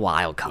going with the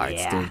wild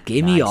cards, dude.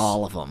 Give me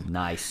all of them.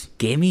 Nice.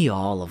 Give me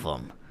all of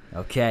them.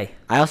 Okay.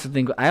 I also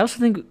think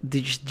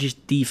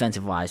just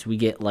defensive wise, we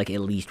get like at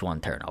least one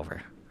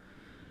turnover.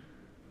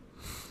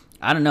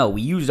 I don't know.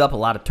 We used up a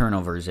lot of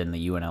turnovers in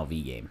the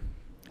UNLV game.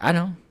 I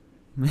know.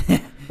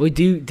 Wait,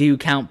 do you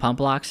count pump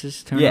blocks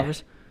as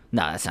turnovers?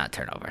 No, that's not a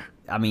turnover.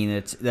 I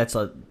mean, that's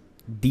a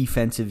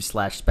defensive /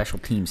 special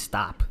team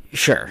stop.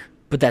 Sure,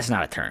 but that's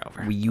not a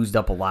turnover. We used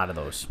up a lot of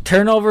those.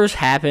 Turnovers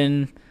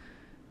happen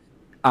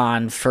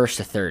on first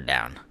to third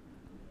down.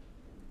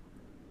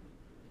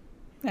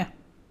 Yeah.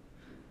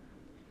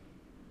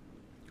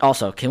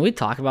 Also, can we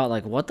talk about,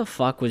 like, what the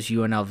fuck was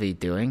UNLV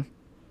doing?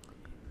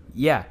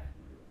 Yeah.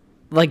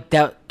 Like,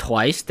 that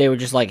twice, they were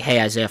just like,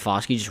 hey, Isaiah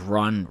Foskey, just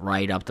run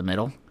right up the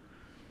middle.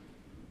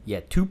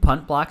 Yeah, 2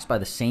 punt blocks by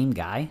the same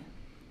guy.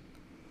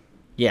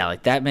 Yeah,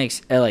 like, that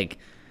makes, like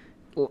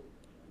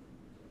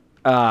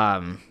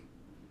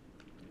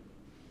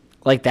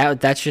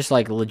that's just,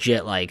 like,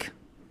 legit, like,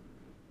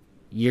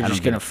 you're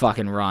just going to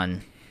fucking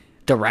run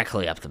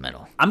directly up the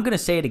middle. I'm going to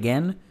say it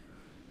again.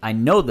 I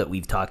know that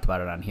we've talked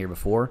about it on here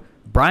before.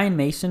 Brian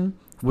Mason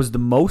was the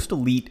most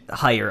elite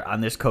hire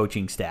on this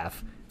coaching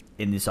staff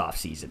in this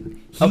offseason.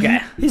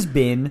 He has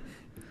been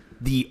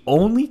the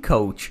only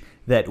coach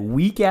that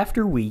week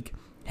after week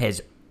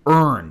has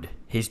earned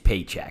his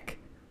paycheck.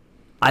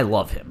 I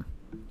love him.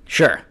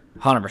 Sure,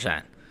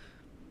 100%.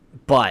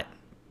 But,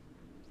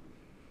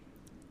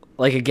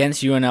 like,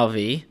 against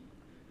UNLV,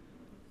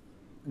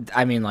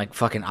 I mean, like,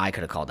 fucking I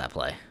could have called that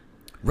play.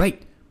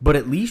 Right, but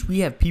at least we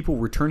have people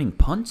returning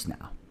punts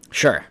now.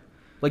 Sure.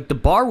 Like, the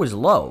bar was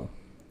low,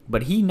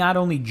 but he not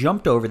only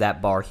jumped over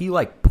that bar, he,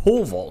 like,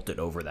 pole vaulted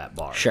over that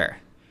bar. Sure.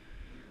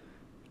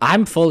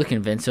 I'm fully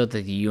convinced, though,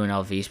 that the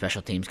UNLV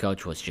special teams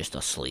coach was just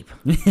asleep.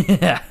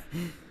 Yeah.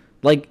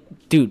 Like,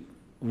 dude,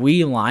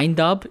 we lined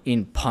up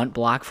in punt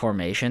block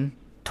formation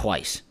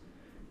twice,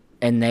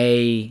 and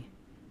they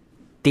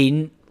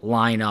didn't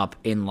line up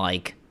in,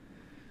 like,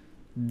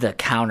 the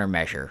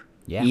countermeasure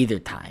either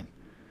time.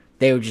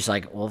 they were just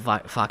like, well,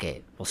 fuck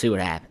it. We'll see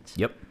what happens.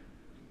 Yep.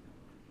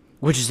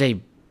 Which is a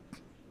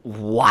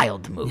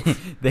wild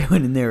move. They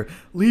went in there,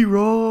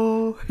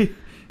 Leroy.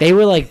 They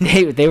were like,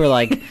 they were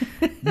like,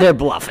 they're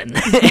bluffing.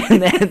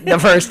 And then the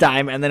first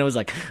time, and then it was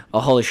like, oh,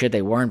 holy shit,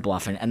 they weren't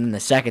bluffing. And then the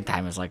second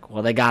time, it was like,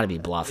 well, they got to be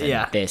bluffing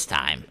this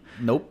time.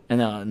 Nope. And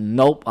then,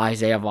 nope,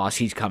 Isaiah Voss,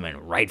 he's coming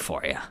right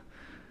for you.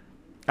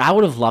 I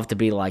would have loved to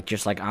be like,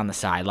 just like on the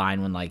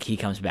sideline when like he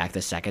comes back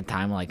the second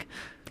time, like,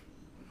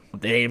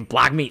 they didn't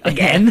block me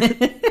again.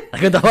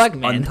 Like, what the fuck,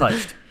 man?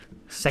 Untouched.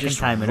 Second just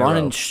time in a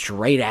running row.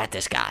 straight at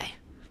this guy.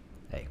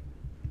 Hey.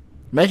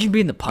 Imagine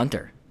being the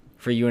punter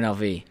for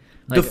UNLV.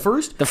 Like,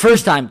 The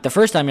first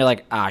time you're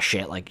like, ah,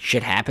 shit, like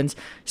shit happens.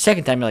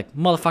 Second time you're like,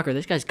 motherfucker,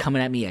 this guy's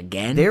coming at me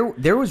again.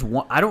 There was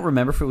one. I don't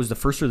remember if it was the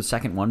first or the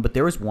second one, but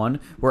there was one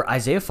where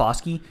Isaiah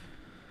Foskey,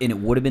 and it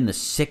would have been the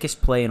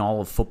sickest play in all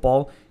of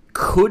football,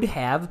 could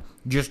have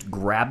just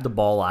grabbed the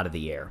ball out of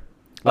the air.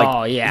 Like,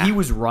 oh yeah, he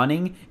was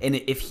running, and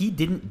if he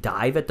didn't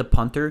dive at the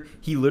punter,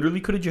 he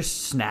literally could have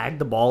just snagged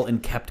the ball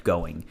and kept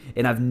going.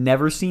 And I've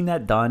never seen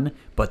that done,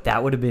 but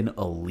that would have been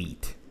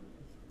elite,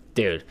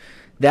 dude.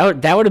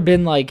 That would have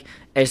been like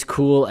as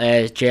cool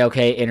as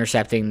JOK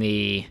intercepting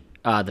the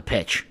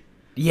pitch.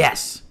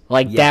 Yes,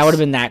 like yes. that would have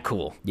been that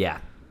cool. Yeah,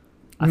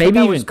 maybe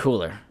even was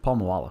cooler. Paul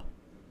Mawala.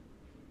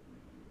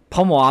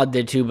 Paul Mawala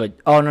did too, but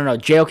no,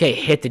 JOK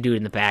hit the dude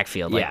in the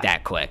backfield like Yeah.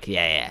 that quick.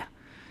 Yeah.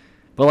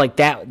 But like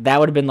that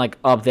would have been like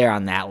up there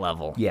on that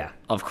level. Yeah,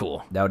 Of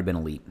cool. that would have been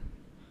elite.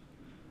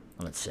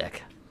 That's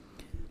sick.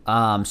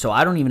 So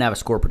I don't even have a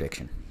score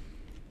prediction.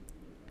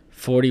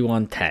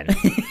 41-10.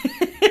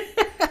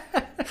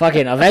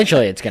 Fucking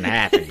eventually it's gonna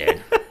happen,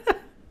 dude.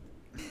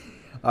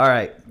 All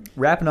right,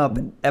 wrapping up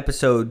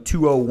episode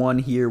 201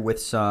 here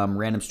with some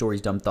random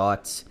stories, dumb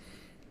thoughts.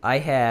 I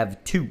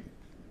have 2.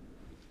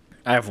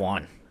 I have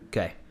 1.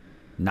 Okay,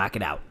 knock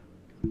it out.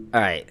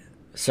 All right.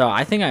 So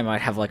I think I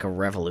might have like a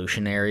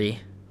revolutionary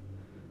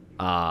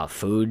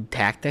food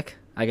tactic,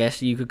 I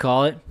guess you could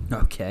call it.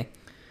 Okay.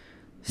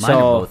 Mine So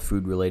are both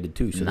food related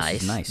too, so nice,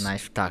 this is nice.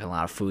 nice. We're talking a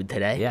lot of food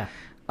today.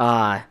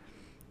 Yeah.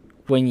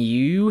 When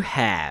you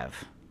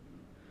have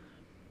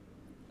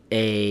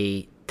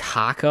a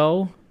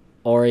taco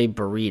or a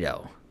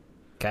burrito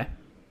Okay.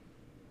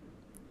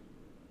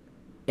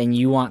 and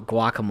you want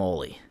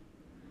guacamole,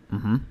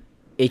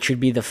 it should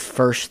be the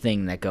first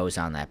thing that goes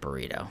on that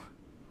burrito.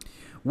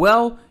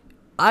 Well,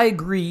 I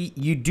agree.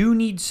 You do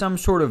need some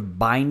sort of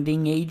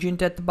binding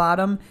agent at the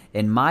bottom,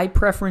 and my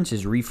preference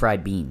is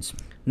refried beans.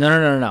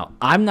 No.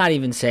 I'm not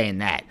even saying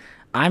that.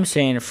 I'm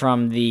saying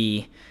from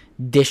the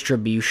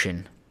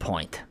distribution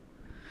point.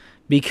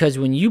 Because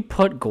when you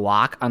put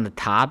guac on the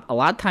top, a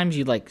lot of times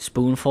you like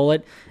spoonful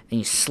it and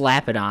you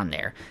slap it on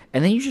there.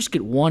 And then you just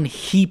get one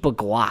heap of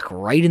guac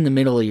right in the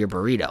middle of your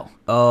burrito.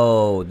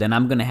 Oh, then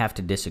I'm gonna have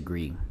to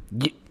disagree.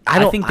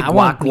 I think the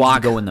want guac needs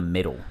to go in the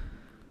middle.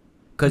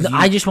 Cause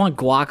I just want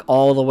guac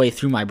all the way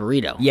through my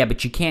burrito. yeah,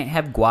 but you can't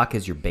have guac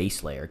as your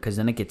base layer because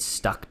then it gets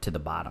stuck to the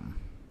bottom.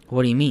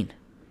 What do you mean?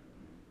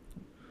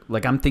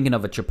 Like I'm thinking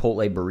of a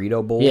Chipotle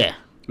burrito bowl. Yeah.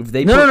 If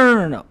they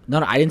No.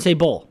 I didn't say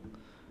bowl.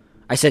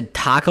 I said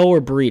taco or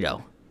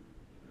burrito.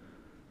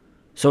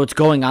 So it's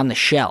going on the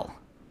shell,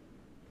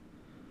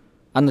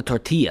 on the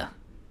tortilla.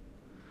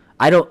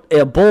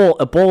 A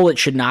bowl. It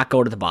should not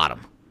go to the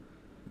bottom.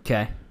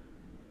 Okay.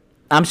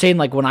 I'm saying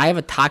like when I have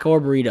a taco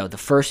or burrito, the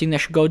first thing that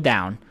should go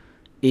down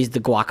is the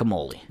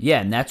guacamole. Yeah,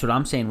 and that's what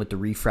I'm saying with the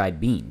refried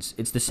beans.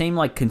 It's the same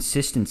like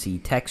consistency,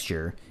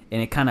 texture,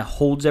 and it kind of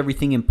holds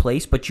everything in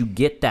place, but you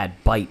get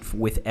that bite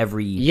with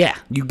every. Yeah.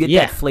 You get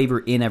Yeah. that flavor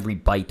in every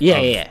bite.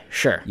 Yeah,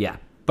 sure. Yeah.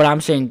 But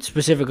I'm saying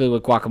specifically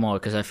with guacamole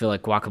because I feel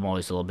like guacamole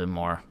is a little bit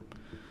more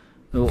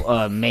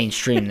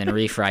mainstream than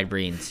refried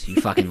beans. You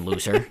fucking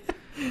loser.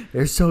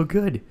 They're so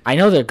good. I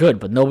know they're good,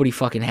 but nobody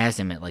fucking has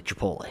them at like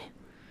Chipotle.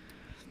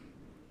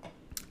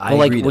 I But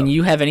like agree, when though.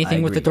 you have I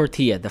anything with the agree.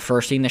 tortilla, the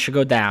first thing that should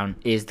go down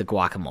is the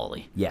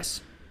guacamole.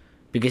 Yes.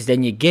 Because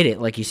then you get it,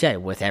 like you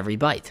said, with every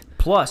bite.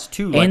 Plus,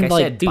 too, like And, I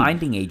like, said, dude-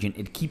 binding agent,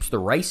 it keeps the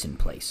rice in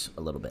place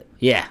a little bit.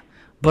 Yeah.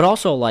 But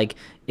also, like,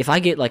 if I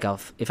get like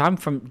if I'm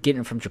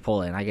getting it from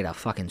Chipotle and I get a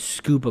fucking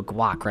scoop of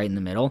guac right in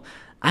the middle,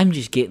 I'm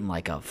just getting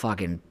like a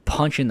fucking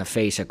punch in the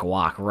face of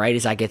guac right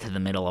as I get to the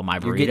middle of my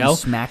You're getting burrito.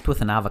 smacked with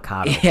an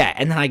avocado. Yeah,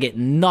 and then I get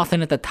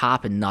nothing at the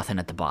top and nothing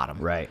at the bottom.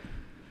 Right.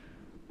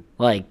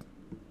 Like,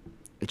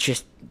 it's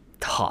just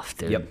tough,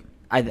 dude. Yep.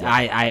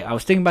 I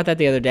was thinking about that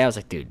the other day. I was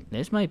like, dude,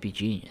 this might be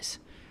genius.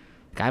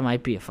 Like, I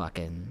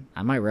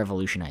might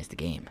revolutionize the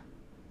game.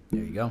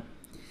 There you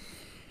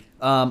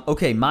go.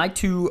 Okay, my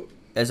 2,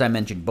 as I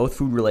mentioned, both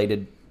food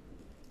related.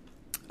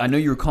 I know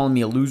you were calling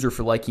me a loser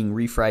for liking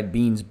refried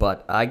beans,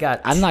 but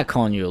I'm not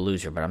calling you a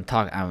loser, but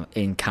I'm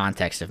in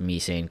context of me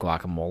saying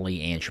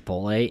guacamole and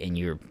Chipotle, and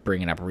you're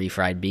bringing up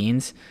refried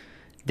beans.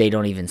 They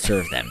don't even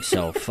serve them,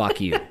 so fuck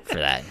you for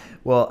that.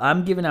 Well,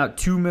 I'm giving out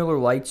 2 Miller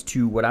Lights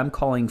to what I'm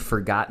calling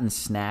forgotten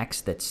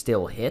snacks that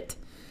still hit.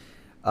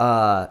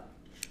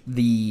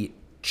 The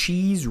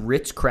cheese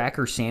Ritz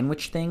cracker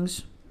sandwich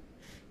things.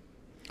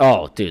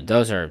 Oh, dude,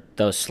 those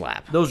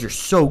slap. Those are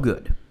so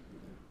good.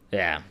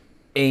 Yeah.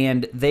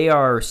 And they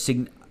are,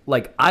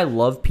 like, I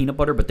love peanut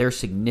butter, but they're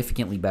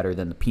significantly better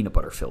than the peanut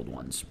butter filled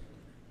ones.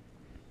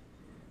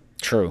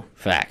 True.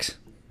 Facts.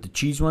 The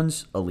cheese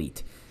ones,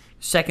 elite.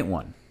 Second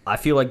one, I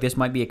feel like this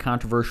might be a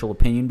controversial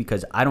opinion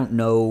because I don't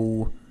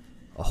know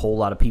a whole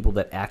lot of people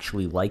that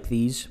actually like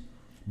these,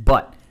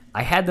 but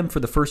I had them for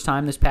the first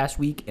time this past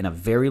week in a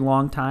very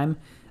long time.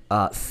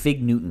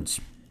 Fig Newtons.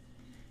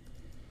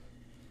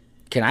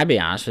 Can I be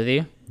honest with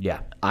you?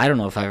 Yeah. I don't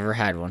know if I've ever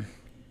had one.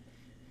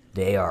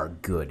 They are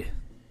good.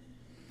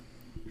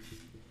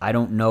 I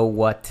don't know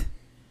what...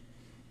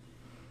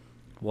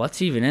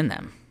 What's even in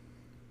them?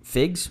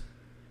 Figs?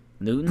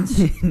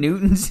 Newtons?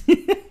 Newtons?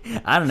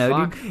 I don't know,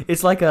 Fuck. dude.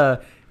 It's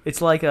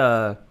like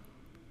a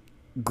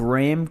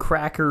graham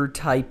cracker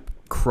type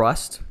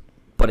crust,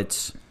 but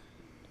it's...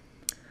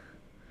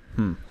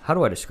 How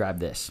do I describe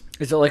this?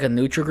 Is it like a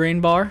Nutri-Grain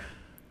bar?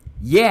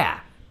 Yeah,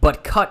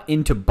 but cut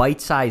into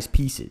bite-sized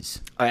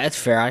pieces. Oh, that's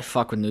fair. I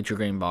fuck with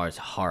Nutri-Grain bars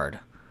hard.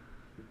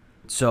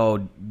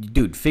 So,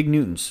 dude, Fig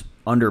Newtons,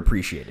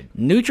 underappreciated.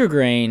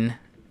 Nutri-Grain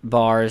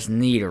bars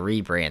need a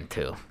rebrand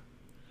too.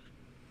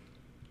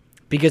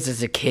 Because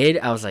as a kid,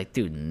 I was like,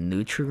 dude,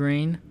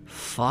 Nutri-Grain?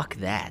 Fuck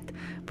that.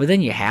 But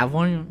then you have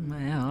one,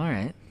 yeah, all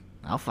right.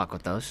 I'll fuck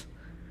with those.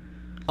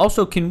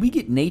 Also, can we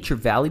get Nature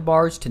Valley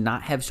bars to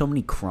not have so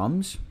many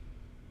crumbs?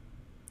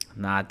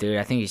 Nah, dude,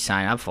 I think you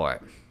sign up for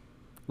it.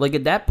 Like,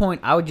 at that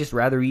point, I would just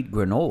rather eat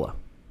granola.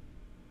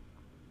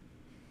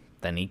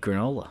 Then eat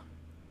granola.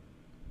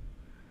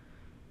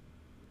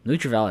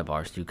 Nutri-Valley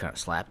bars do kind of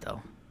slap,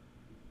 though.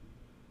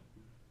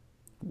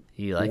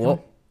 You like them?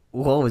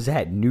 What was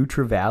that?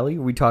 Nutri Valley?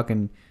 Are we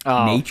talking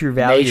Oh, Nature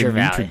Valley Nature or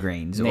Valley.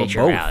 Nutri-Grains?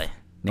 Nature Or both? Valley.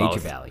 Nature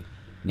Both. Valley.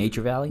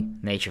 Nature Valley?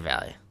 Nature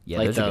Valley. Yeah,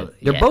 Like those are the- good.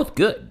 They're yeah. both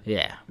good.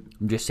 Yeah.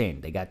 I'm just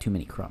saying, they got too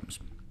many crumbs.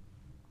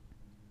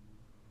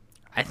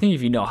 I think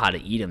if you know how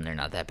to eat them, they're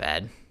not that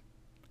bad.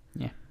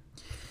 Yeah.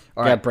 You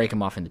All gotta right. break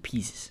them off into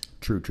pieces.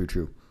 True.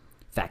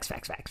 Facts.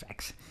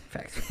 Facts.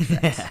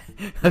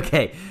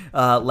 Okay,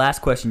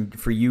 last question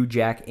for you,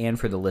 Jack, and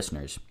for the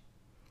listeners.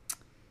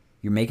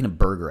 You're making a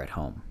burger at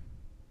home,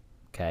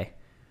 okay?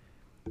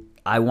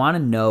 I want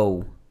to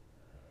know,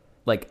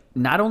 like,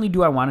 not only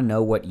do I want to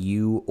know what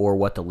you or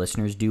what the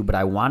listeners do, but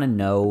I want to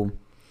know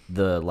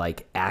the,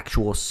 like,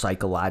 actual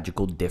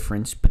psychological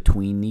difference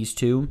between these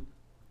two.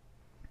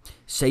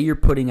 Say you're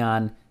putting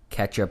on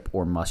ketchup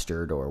or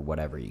mustard or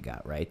whatever you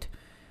got, right?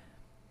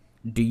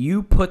 Do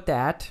you put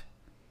that...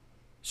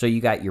 So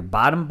you got your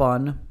bottom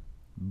bun,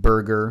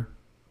 burger,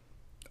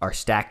 are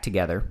stacked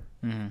together,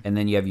 and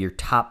then you have your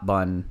top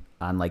bun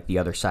on like the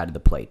other side of the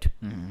plate.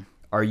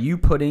 Are you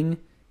putting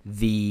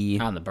the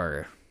On the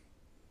burger.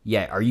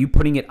 Are you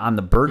putting it on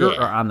the burger Yeah.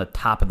 or on the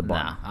top of the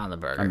bun? No, on the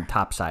burger. On the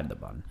top side of the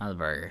bun. On the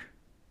burger.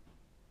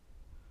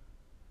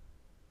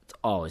 It's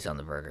always on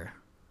the burger.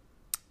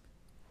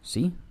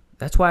 See,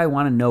 that's why I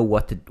want to know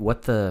what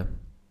the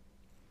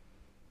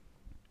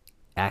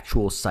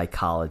actual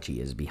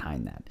psychology is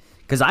behind that.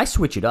 Because I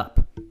switch it up.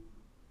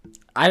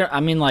 I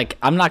mean, like,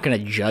 I'm not gonna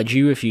judge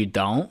you if you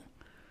don't.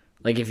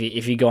 Like, if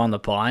you go on the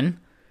bun,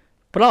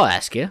 but I'll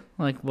ask you,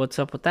 like, what's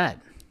up with that?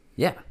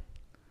 Yeah.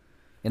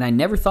 And I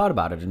never thought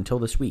about it until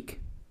this week.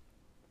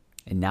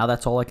 And now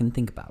that's all I can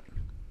think about.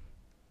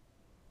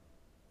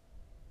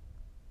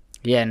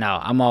 Yeah, no,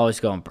 I'm always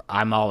going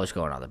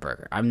on the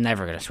burger. I'm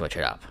never gonna switch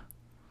it up.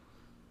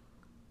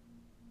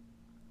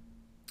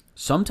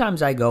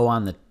 Sometimes I go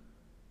on the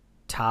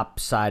top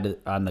side,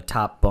 on the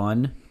top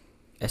bun,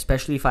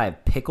 especially if I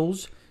have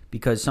pickles,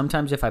 because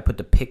sometimes if I put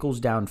the pickles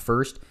down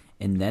first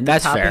and then the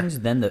That's fair.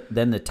 toppings, then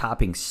the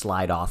toppings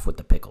slide off with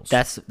the pickles.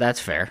 That's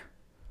fair.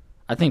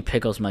 I think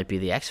pickles might be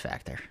the X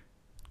factor.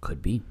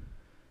 Could be.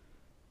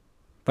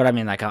 But I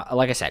mean, like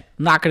I said,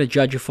 I'm not gonna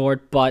judge you for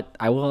it, but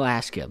I will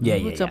ask you.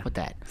 What's up with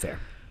that? Fair.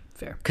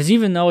 Because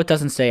even though it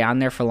doesn't stay on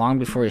there for long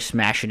before you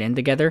smash it in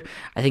together,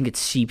 I think it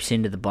seeps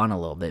into the bun a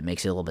little bit,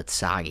 makes it a little bit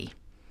soggy.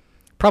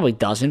 Probably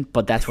doesn't,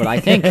 but that's what I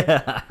think.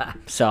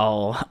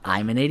 So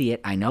I'm an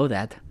idiot. I know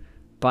that,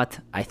 but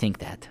I think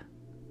that.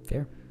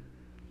 Fair.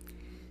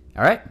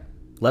 All right.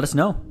 Let us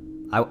know.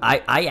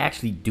 I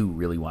actually do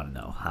really want to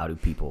know, how do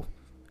people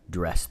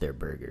dress their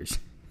burgers?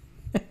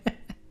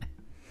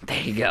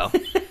 There you go.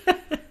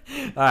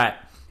 All right.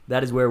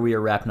 That is where we are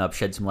wrapping up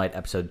Shed Some Light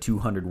episode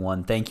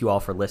 201. Thank you all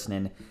for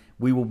listening.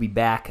 We will be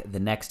back the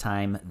next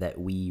time that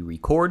we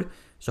record.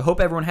 So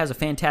hope everyone has a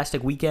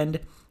fantastic weekend.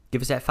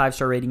 Give us that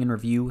 5-star rating and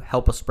review.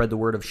 Help us spread the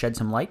word of Shed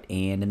Some Light.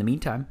 And in the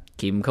meantime,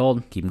 Keep them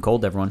cold. keep them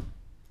cold, everyone.